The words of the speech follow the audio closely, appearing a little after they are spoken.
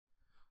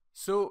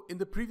So in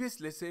the previous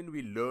lesson,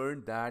 we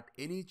learned that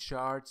any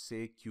charge,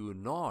 say Q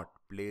naught,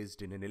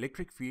 placed in an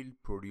electric field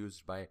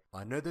produced by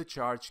another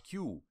charge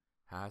Q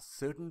has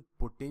certain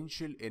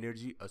potential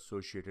energy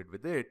associated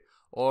with it,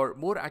 or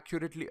more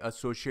accurately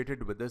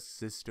associated with the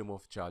system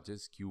of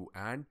charges Q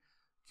and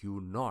Q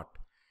naught.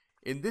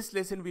 In this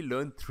lesson, we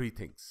learned three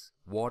things: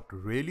 what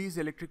really is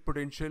electric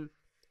potential,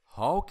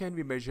 how can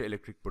we measure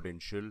electric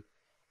potential,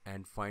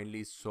 and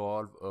finally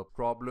solve a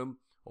problem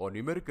or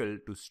numerical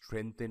to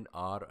strengthen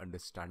our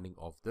understanding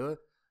of the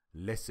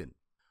lesson.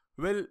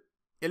 Well,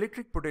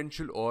 electric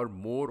potential, or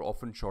more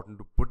often shortened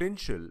to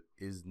potential,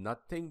 is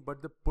nothing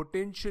but the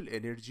potential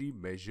energy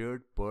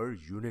measured per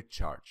unit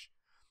charge.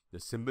 The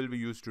symbol we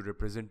use to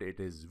represent it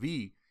is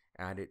V,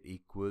 and it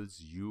equals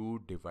U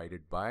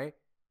divided by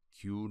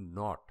Q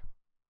naught.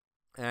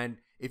 And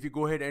if you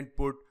go ahead and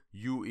put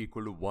U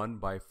equal to 1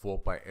 by 4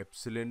 pi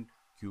epsilon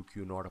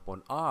Q naught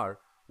upon R,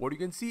 what you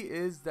can see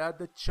is that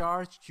the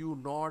charge Q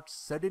naught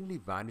suddenly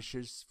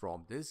vanishes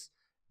from this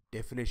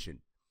definition.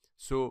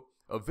 So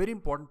a very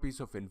important piece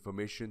of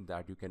information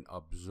that you can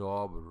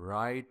absorb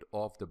right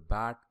off the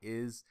bat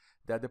is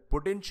that the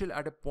potential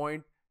at a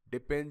point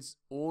depends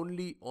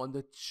only on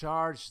the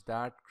charge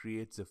that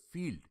creates a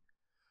field.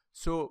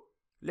 So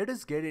let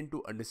us get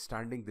into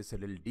understanding this a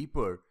little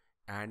deeper,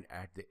 and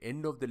at the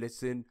end of the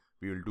lesson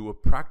we will do a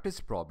practice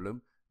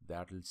problem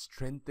that will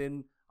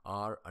strengthen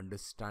our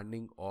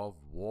understanding of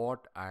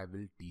what I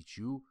will teach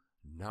you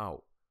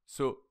now.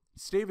 So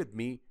stay with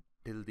me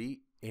till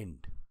the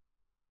end.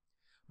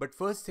 But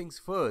first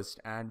things first,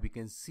 and we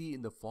can see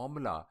in the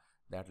formula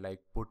that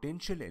like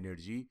potential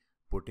energy,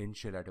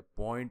 potential at a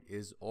point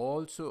is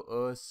also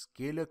a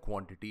scalar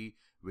quantity,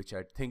 which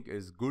I think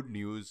is good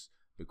news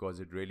because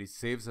it really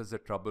saves us the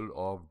trouble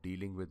of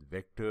dealing with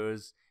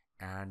vectors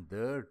and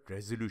the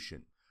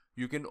resolution.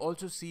 You can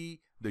also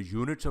see the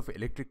units of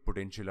electric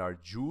potential are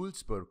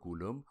joules per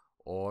coulomb,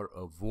 or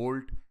a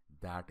volt,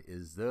 that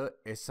is the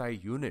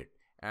SI unit.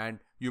 And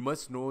you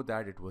must know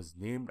that it was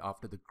named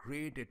after the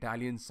great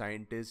Italian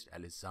scientist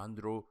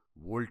Alessandro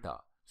Volta.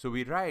 So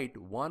we write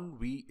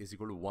 1V is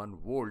equal to 1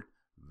 volt,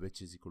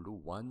 which is equal to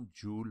 1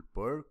 joule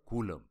per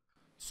coulomb.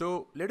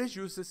 So let us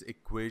use this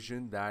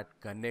equation that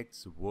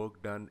connects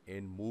work done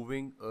in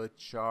moving a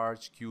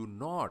charge Q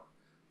naught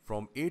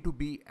from A to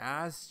B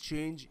as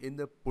change in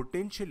the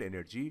potential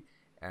energy,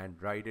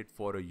 and write it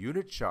for a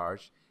unit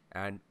charge.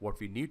 And what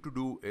we need to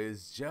do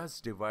is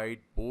just divide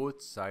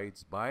both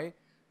sides by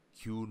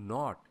Q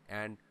naught,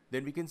 and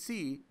then we can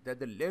see that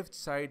the left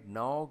side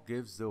now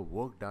gives the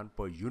work done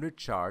per unit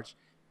charge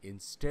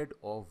instead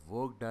of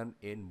work done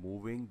in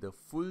moving the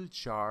full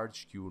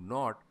charge Q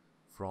naught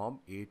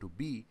from A to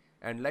B,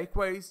 and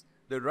likewise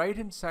the right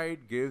hand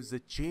side gives the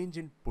change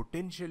in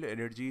potential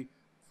energy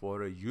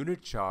for a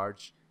unit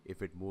charge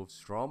if it moves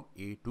from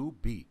A to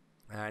B.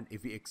 And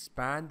if we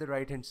expand the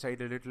right hand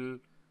side a little,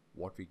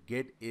 what we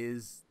get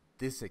is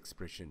this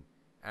expression,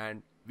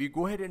 and we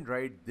go ahead and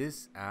write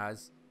this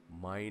as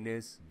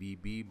minus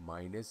VB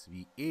minus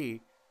VA,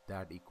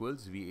 that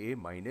equals VA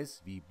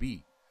minus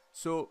VB.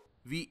 So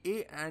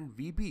VA and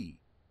VB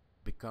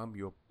become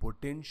your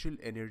potential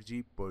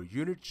energy per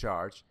unit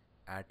charge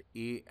at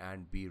A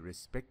and B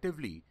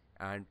respectively,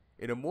 and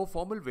in a more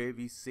formal way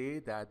we say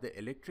that the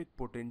electric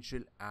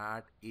potential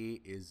at A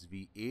is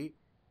VA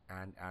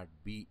and at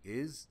B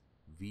is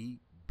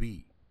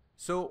VB.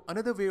 So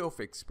another way of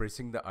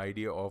expressing the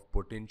idea of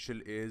potential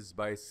is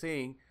by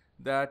saying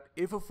that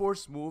if a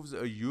force moves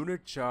a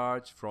unit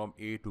charge from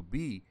A to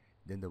B,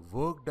 then the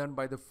work done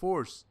by the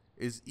force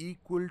is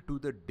equal to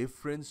the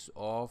difference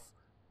of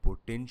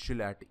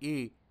potential at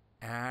A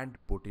and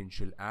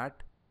potential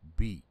at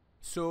B.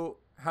 So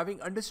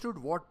having understood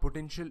what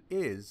potential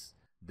is,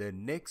 the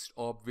next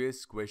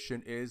obvious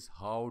question is,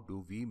 how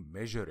do we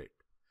measure it?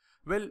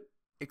 Well,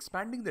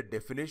 expanding the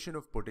definition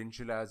of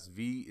potential as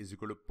V is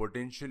equal to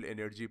potential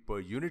energy per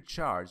unit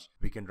charge,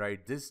 we can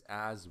write this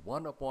as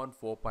 1 upon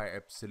 4 pi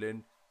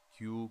epsilon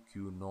Q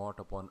naught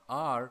upon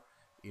R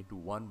into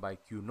 1 by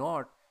Q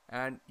naught,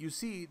 and you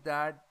see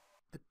that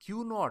the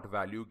Q naught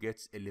value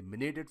gets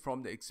eliminated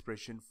from the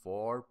expression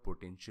for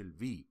potential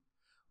V.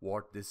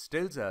 What this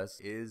tells us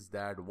is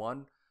that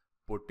one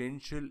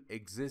potential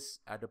exists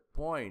at a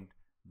point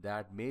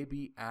that may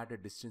be at a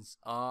distance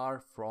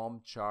R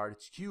from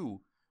charge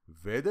Q,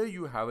 whether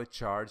you have a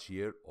charge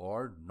here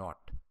or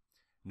not.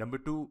 Number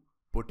 2,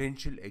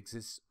 potential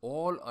exists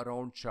all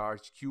around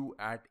charge Q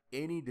at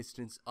any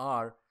distance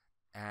R.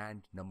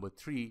 And number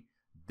 3,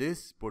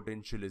 this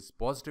potential is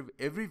positive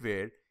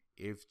everywhere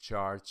if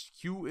charge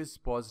Q is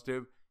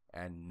positive,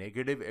 and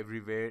negative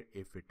everywhere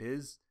if it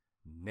is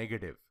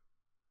negative.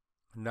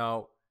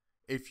 Now,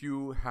 if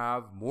you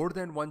have more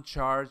than one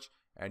charge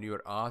and you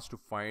are asked to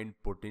find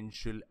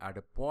potential at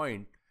a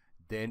point,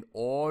 then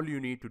all you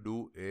need to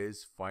do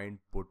is find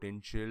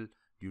potential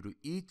due to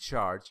each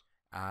charge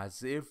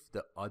as if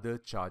the other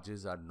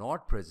charges are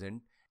not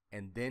present,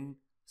 and then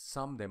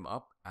sum them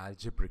up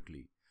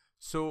algebraically.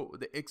 So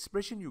the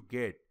expression you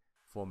get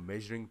for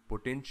measuring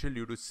potential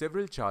due to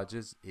several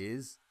charges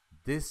is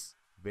this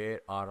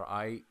where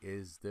Ri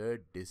is the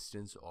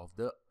distance of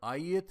the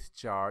ith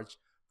charge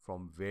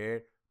from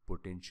where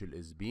potential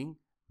is being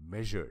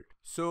measured.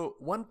 So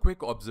one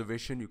quick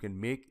observation you can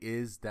make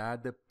is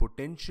that the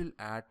potential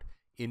at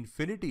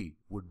infinity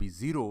would be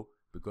 0,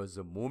 because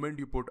the moment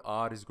you put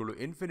R is equal to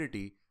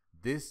infinity,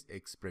 this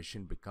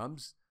expression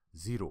becomes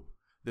 0.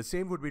 The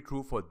same would be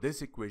true for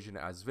this equation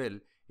as well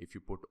if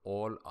you put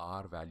all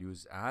R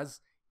values as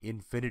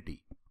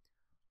infinity.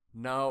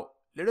 Now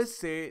let us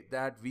say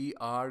that we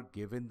are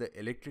given the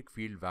electric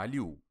field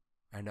value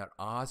and are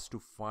asked to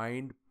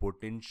find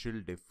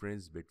potential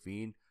difference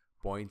between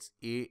points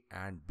A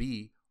and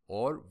B,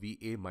 or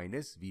VA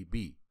minus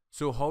VB.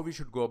 So how we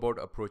should go about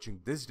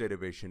approaching this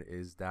derivation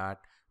is that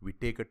we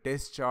take a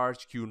test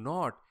charge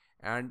Q0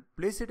 and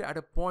place it at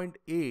a point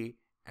A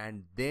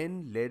and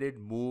then let it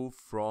move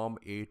from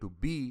A to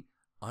B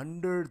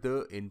under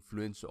the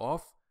influence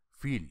of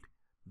field.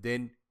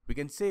 Then we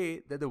can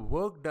say that the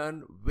work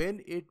done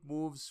when it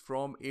moves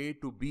from A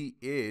to B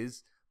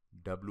is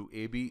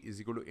WAB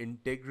is equal to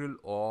integral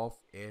of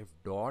F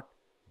dot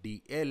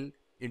dl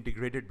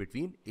integrated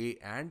between A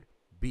and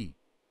B.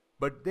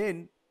 But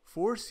then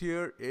force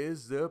here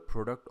is the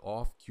product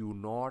of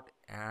Q0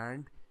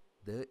 and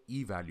the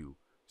E value.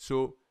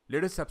 So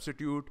let us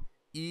substitute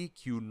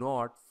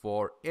EQ0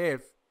 for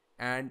F,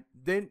 and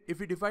then if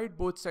we divide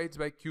both sides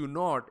by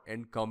Q0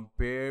 and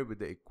compare with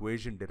the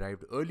equation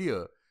derived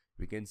earlier,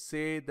 we can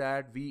say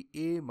that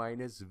VA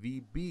minus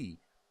VB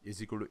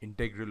is equal to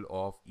integral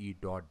of E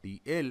dot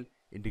dl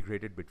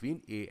integrated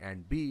between A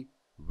and B,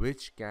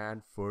 which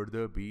can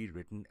further be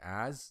written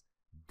as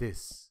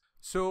this.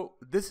 So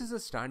this is a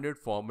standard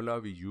formula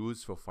we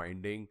use for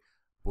finding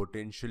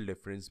potential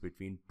difference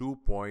between 2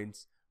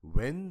 points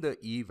when the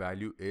E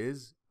value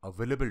is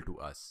available to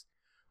us.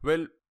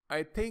 Well,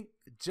 I think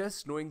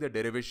just knowing the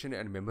derivation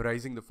and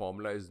memorizing the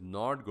formula is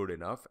not good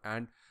enough,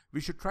 and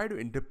we should try to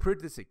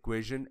interpret this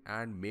equation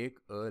and make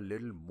a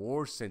little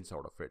more sense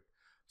out of it.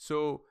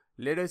 So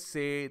let us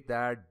say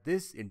that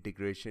this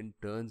integration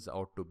turns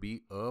out to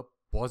be a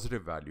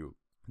positive value.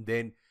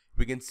 Then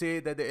we can say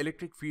that the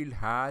electric field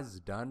has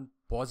done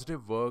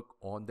positive work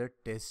on the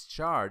test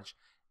charge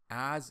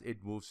as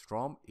it moves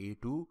from A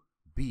to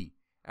B.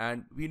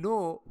 And we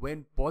know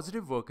when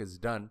positive work is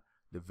done,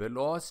 the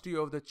velocity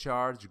of the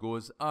charge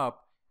goes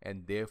up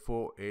and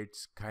therefore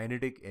its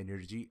kinetic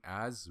energy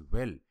as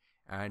well.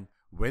 And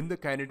when the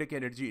kinetic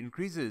energy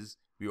increases,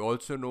 we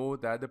also know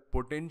that the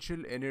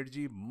potential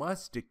energy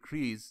must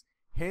decrease.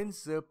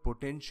 Hence, the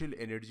potential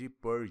energy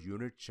per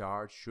unit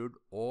charge should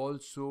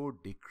also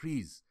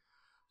decrease.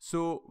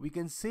 So we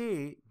can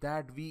say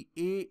that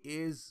VA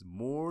is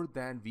more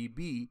than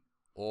VB,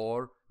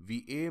 or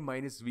VA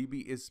minus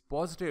VB is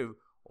positive,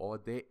 or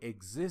there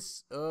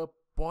exists a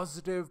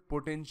positive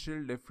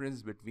potential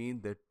difference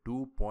between the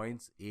 2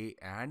 points A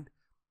and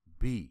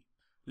B.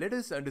 Let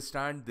us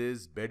understand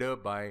this better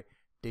by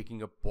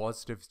taking a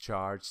positive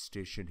charge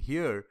station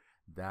here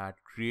that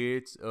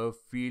creates a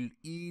field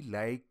E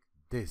like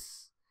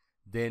this.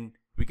 Then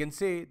we can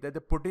say that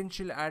the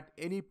potential at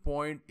any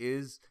point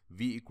is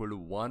V equal to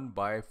 1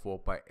 by 4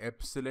 pi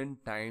epsilon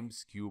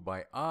times Q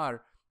by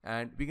R,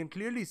 and we can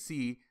clearly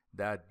see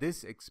that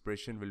this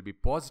expression will be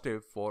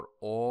positive for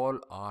all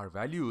R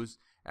values,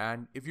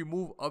 and if you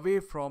move away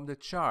from the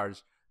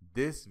charge,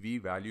 this V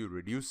value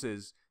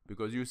reduces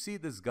because you see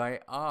this guy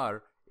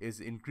R is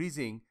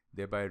increasing,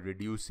 thereby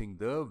reducing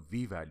the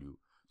V value.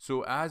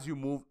 So as you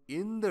move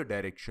in the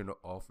direction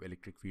of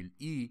electric field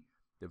E,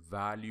 the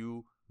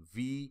value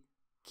V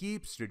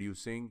keeps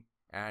reducing,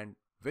 and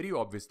very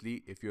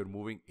obviously if you're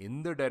moving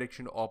in the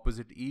direction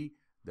opposite E,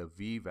 the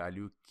V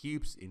value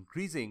keeps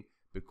increasing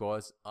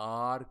because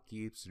R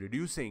keeps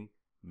reducing,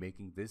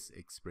 making this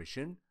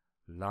expression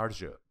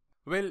larger.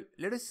 Well,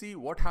 let us see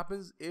what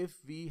happens if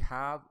we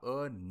have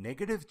a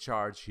negative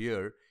charge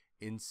here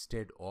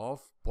instead of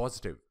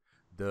positive.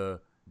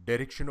 The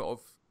direction of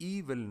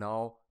E will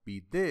now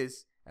be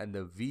this, and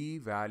the V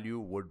value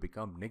would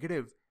become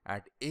negative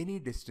at any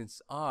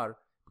distance R,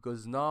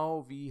 because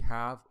now we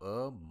have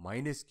a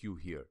minus Q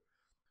here.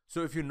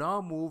 So if you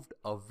now moved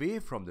away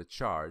from the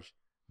charge,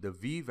 the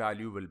V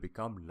value will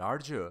become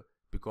larger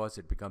because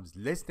it becomes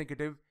less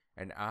negative,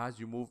 and as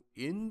you move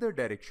in the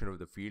direction of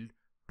the field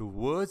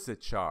towards the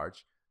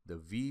charge, the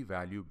V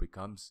value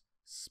becomes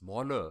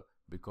smaller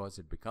because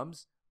it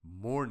becomes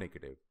more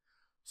negative.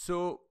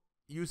 So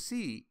you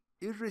see,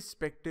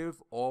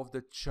 irrespective of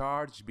the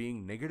charge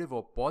being negative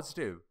or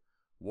positive,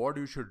 what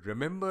you should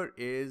remember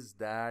is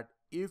that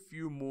if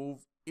you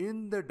move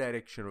in the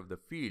direction of the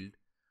field,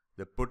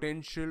 the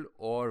potential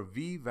or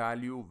V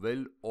value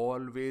will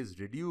always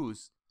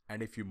reduce,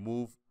 and if you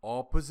move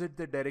opposite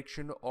the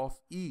direction of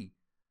E,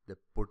 the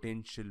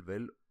potential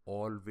will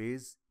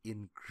always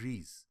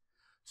increase.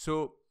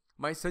 So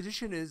my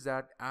suggestion is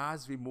that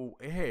as we move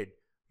ahead,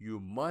 you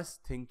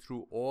must think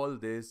through all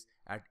this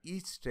at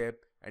each step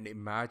and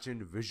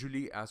imagine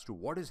visually as to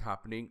what is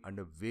happening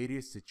under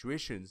various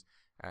situations,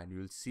 and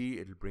you'll see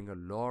it'll bring a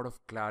lot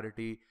of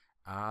clarity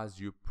as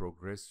you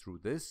progress through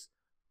this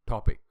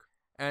topic.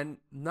 And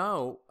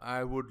now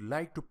I would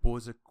like to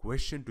pose a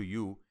question to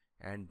you,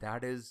 and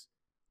that is,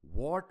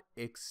 what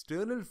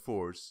external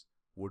force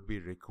would be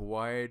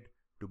required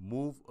to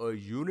move a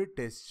unit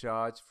test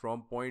charge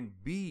from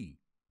point B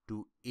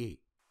to A?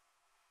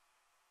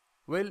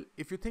 Well,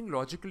 if you think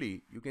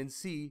logically, you can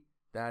see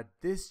that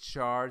this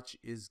charge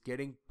is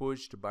getting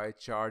pushed by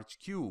charge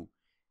Q,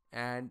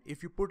 and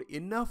if you put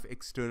enough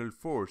external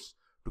force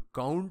to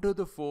counter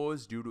the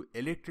force due to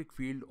electric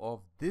field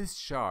of this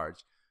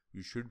charge,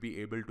 you should be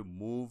able to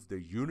move the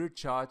unit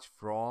charge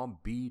from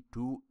B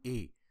to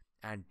A,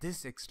 and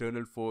this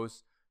external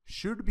force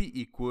should be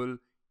equal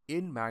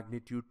in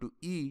magnitude to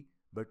E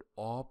but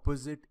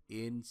opposite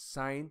in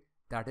sign,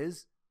 that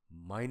is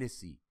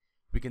minus E.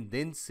 We can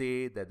then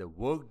say that the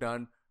work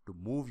done to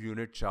move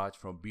unit charge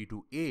from B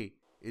to A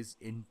is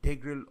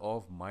integral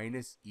of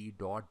minus E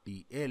dot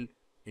dl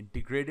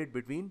integrated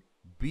between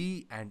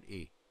B and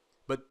A.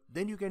 But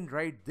then you can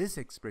write this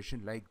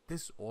expression like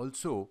this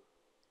also.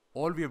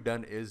 All we have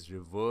done is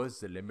reverse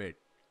the limit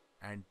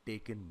and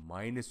taken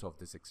minus of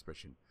this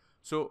expression.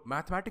 So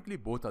mathematically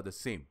both are the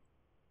same.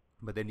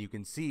 But then you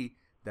can see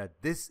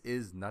that this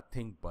is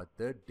nothing but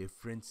the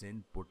difference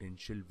in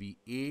potential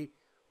VA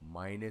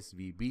minus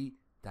VB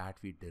that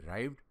we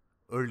derived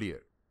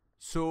earlier.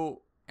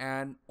 So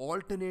an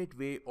alternate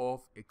way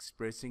of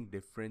expressing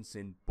difference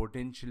in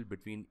potential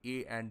between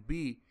A and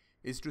B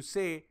is to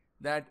say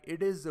that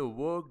it is the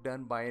work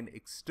done by an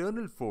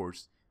external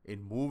force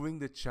in moving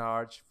the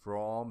charge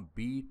from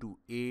B to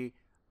A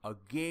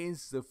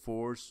against the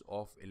force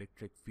of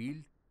electric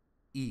field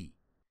E.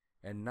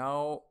 And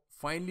now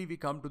finally we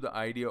come to the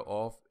idea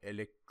of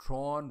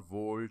electron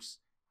volts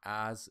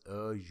as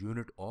a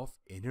unit of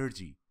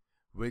energy,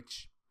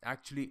 which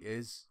actually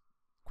is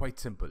quite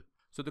simple.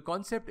 So the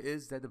concept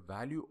is that the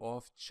value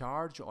of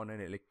charge on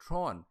an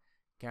electron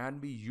can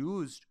be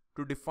used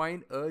to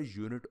define a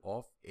unit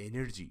of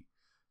energy.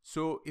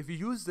 So if we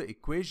use the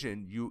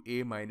equation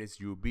UA minus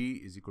UB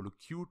is equal to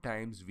Q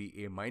times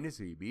VA minus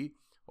VB,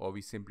 or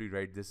we simply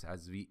write this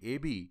as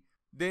VAB,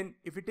 then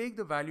if we take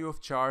the value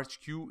of charge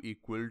Q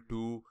equal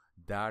to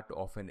that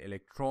of an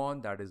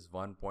electron, that is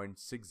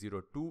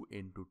 1.602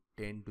 into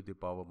 10 to the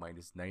power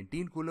minus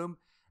 19 coulomb,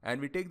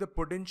 and we take the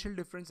potential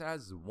difference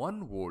as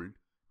 1 volt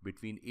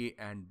between A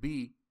and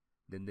B,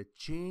 then the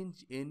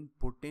change in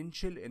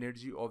potential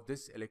energy of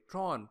this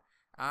electron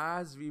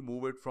as we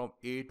move it from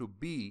A to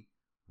B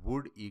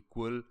would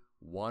equal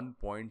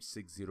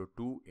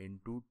 1.602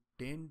 into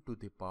 10 to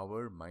the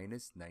power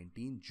minus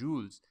 19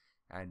 joules,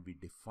 and we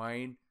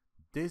define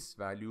this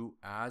value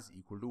as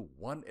equal to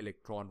 1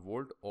 electron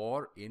volt,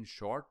 or in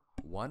short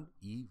 1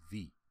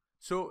 eV.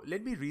 So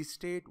let me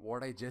restate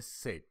what I just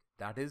said.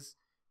 That is,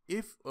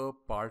 if a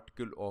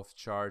particle of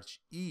charge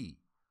E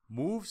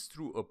moves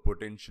through a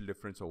potential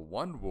difference of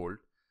 1 volt,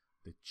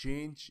 the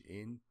change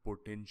in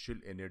potential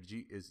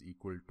energy is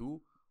equal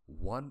to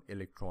 1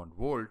 electron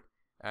volt,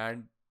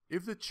 and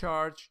if the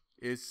charge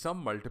is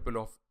some multiple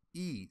of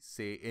E,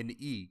 say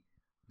Ne,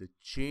 the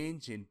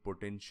change in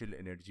potential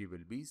energy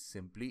will be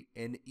simply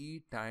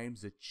Ne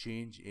times the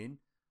change in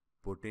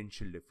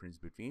potential difference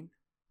between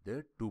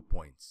the 2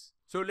 points.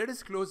 So let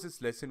us close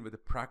this lesson with a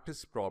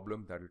practice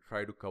problem that will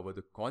try to cover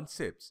the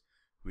concepts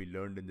we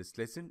learned in this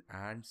lesson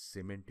and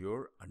cement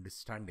your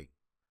understanding.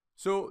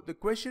 So the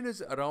question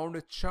is around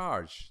a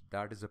charge,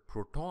 that is a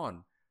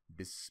proton,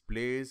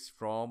 displaced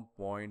from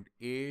point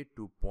A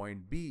to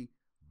point B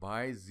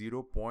by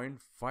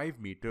 0.5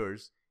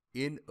 meters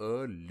in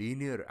a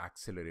linear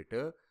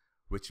accelerator,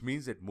 which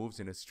means it moves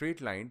in a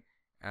straight line,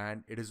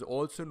 and it is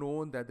also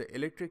known that the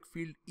electric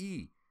field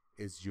E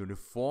is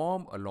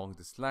uniform along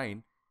this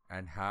line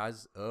and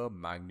has a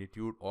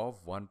magnitude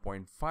of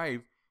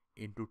 1.5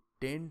 into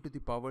 10 to the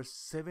power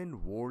 7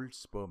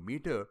 volts per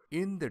meter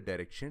in the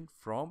direction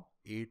from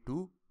A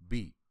to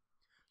B.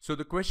 So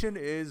the question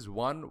is,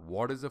 1.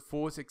 What is the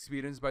force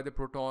experienced by the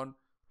proton?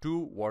 2.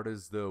 What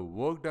is the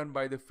work done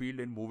by the field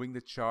in moving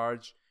the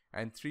charge?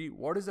 And 3.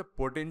 What is the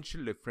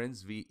potential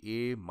difference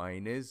VA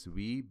minus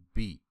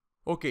VB?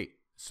 Okay,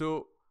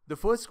 so the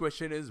first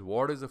question is,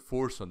 what is the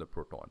force on the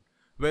proton?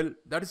 Well,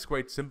 that is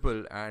quite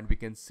simple, and we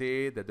can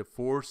say that the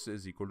force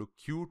is equal to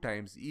Q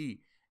times E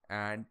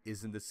and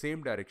is in the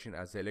same direction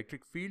as the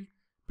electric field,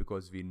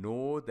 because we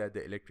know that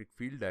the electric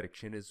field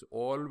direction is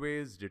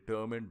always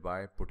determined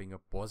by putting a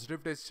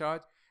positive test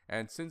charge,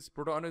 and since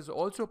proton is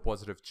also a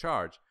positive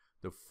charge,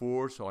 the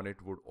force on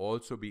it would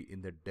also be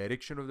in the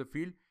direction of the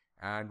field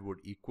and would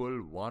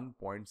equal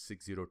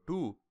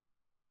 1.602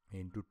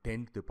 into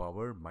 10 to the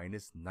power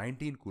minus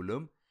 19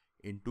 coulomb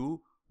into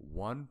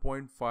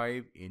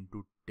 1.5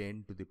 into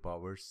 10 to the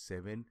power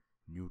 7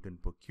 Newton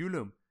per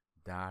coulomb.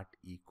 That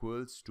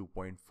equals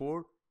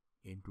 2.4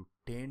 into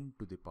 10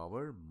 to the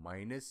power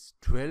minus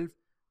 12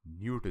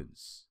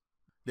 newtons.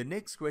 The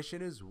next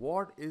question is,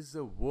 what is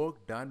the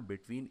work done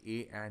between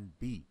A and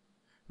B?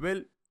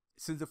 Well,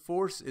 since the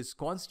force is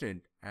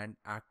constant and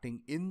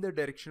acting in the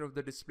direction of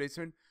the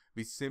displacement,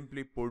 we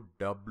simply put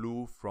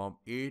W from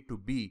A to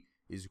B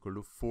is equal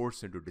to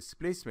force into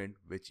displacement,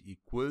 which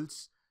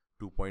equals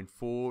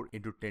 2.4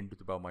 into 10 to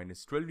the power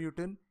minus 12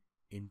 Newton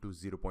into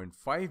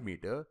 0.5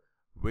 meter,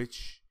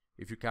 which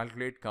if you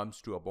calculate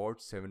comes to about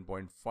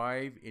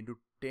 7.5 into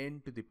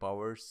 10 to the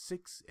power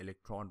 6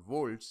 electron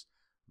volts,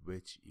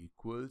 which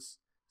equals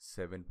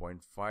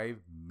 7.5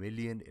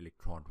 million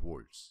electron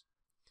volts.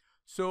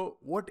 So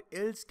what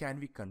else can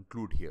we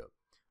conclude here?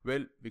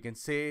 Well, we can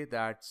say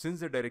that since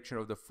the direction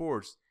of the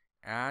force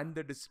and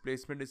the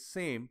displacement is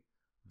same,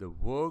 the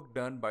work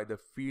done by the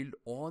field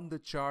on the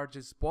charge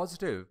is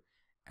positive,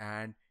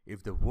 and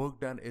if the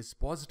work done is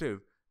positive,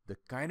 the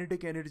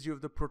kinetic energy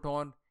of the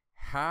proton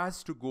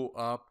has to go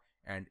up,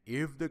 and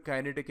if the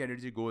kinetic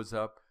energy goes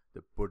up,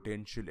 the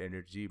potential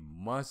energy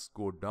must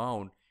go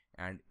down,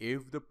 and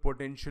if the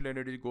potential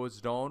energy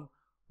goes down,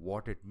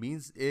 what it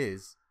means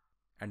is,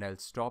 and I'll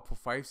stop for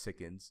 5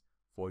 seconds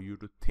for you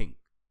to think.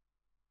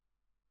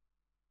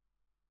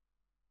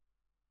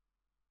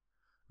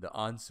 The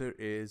answer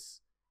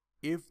is,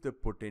 if the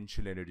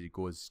potential energy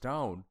goes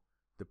down,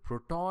 the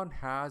proton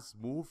has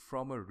moved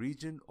from a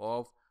region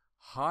of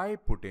high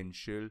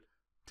potential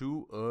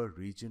to a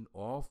region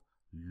of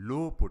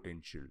low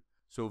potential.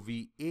 So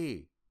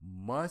VA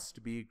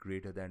must be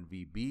greater than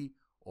VB,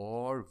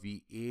 or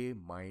VA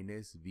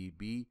minus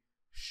VB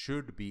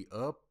should be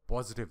a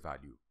positive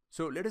value.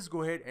 So let us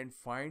go ahead and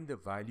find the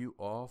value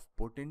of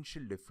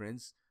potential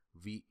difference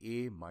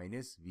VA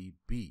minus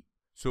VB.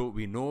 So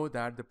we know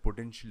that the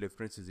potential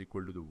difference is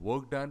equal to the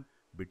work done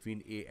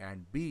between A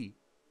and B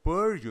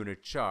per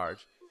unit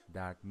charge.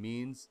 That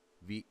means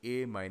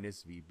VA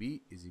minus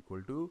VB is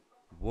equal to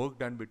work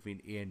done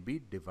between A and B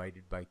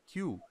divided by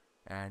Q.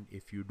 And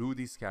if you do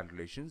these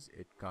calculations,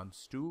 it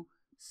comes to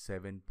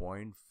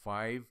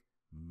 7.5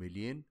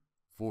 million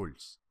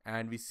volts.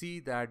 And we see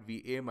that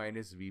VA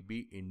minus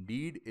VB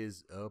indeed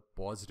is a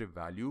positive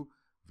value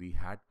we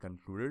had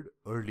concluded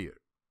earlier.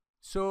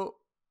 So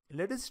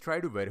let us try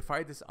to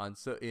verify this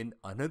answer in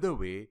another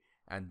way,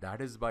 and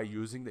that is by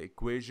using the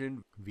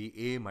equation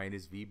VA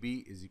minus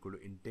VB is equal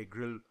to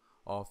integral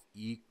of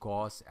E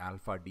cos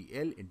alpha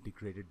dl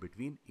integrated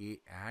between A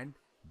and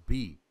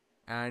B.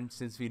 And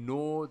since we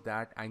know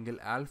that angle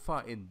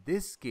alpha in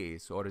this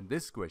case, or in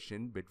this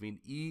question, between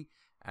E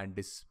and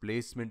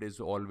displacement is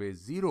always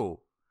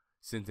 0,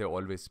 since they're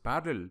always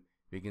parallel,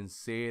 we can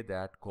say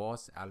that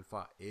cos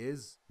alpha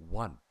is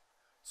 1.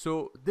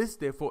 So this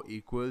therefore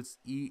equals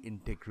E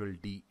integral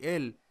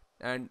dl,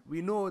 and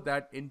we know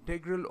that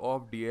integral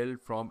of dl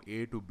from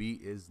A to B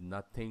is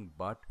nothing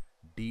but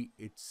d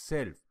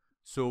itself.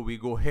 So we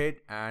go ahead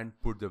and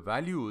put the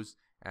values,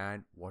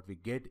 and what we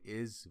get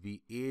is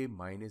VA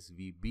minus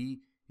VB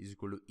is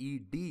equal to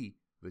ED,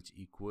 which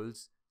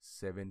equals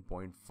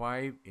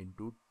 7.5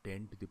 into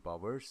 10 to the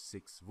power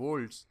 6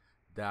 volts.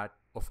 That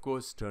of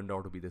course turned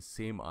out to be the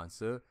same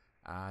answer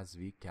as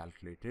we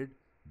calculated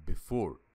before.